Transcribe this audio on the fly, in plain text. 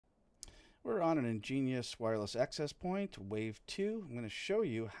We're on an Engenius wireless access point, Wave 2. I'm going to show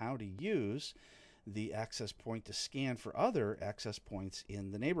you how to use the access point to scan for other access points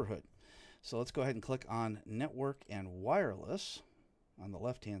in the neighborhood. So let's go ahead and click on Network and Wireless on the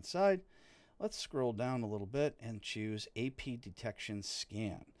left-hand side. Let's scroll down a little bit and choose AP Detection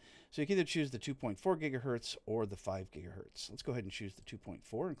Scan. So you can either choose the 2.4 gigahertz or the 5 gigahertz. Let's go ahead and choose the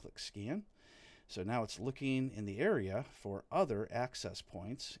 2.4 and click Scan. So now it's looking in the area for other access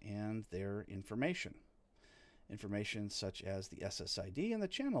points and their information. Information such as the SSID and the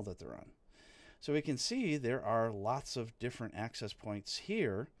channel that they're on. So we can see there are lots of different access points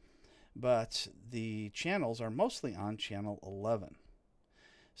here, but the channels are mostly on channel 11.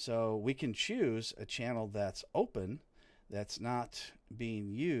 So we can choose a channel that's open, that's not being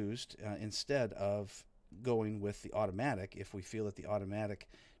used instead of going with the automatic if we feel that the automatic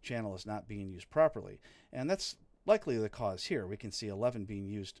channel is not being used properly. And that's likely the cause here. We can see 11 being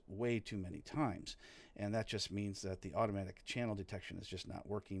used way too many times, and that just means that the automatic channel detection is just not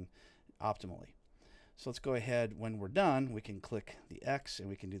working optimally. So let's go ahead, when we're done, we can click the X and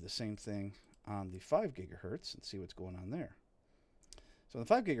we can do the same thing on the 5 gigahertz and see what's going on there. So on the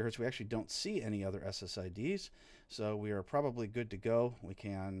 5 gigahertz, we actually don't see any other SSIDs, so we are probably good to go. We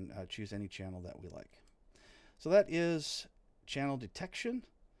can choose any channel that we like. So that is channel detection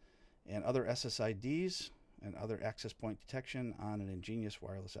and other SSIDs and other access point detection on an Engenius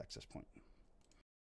wireless access point.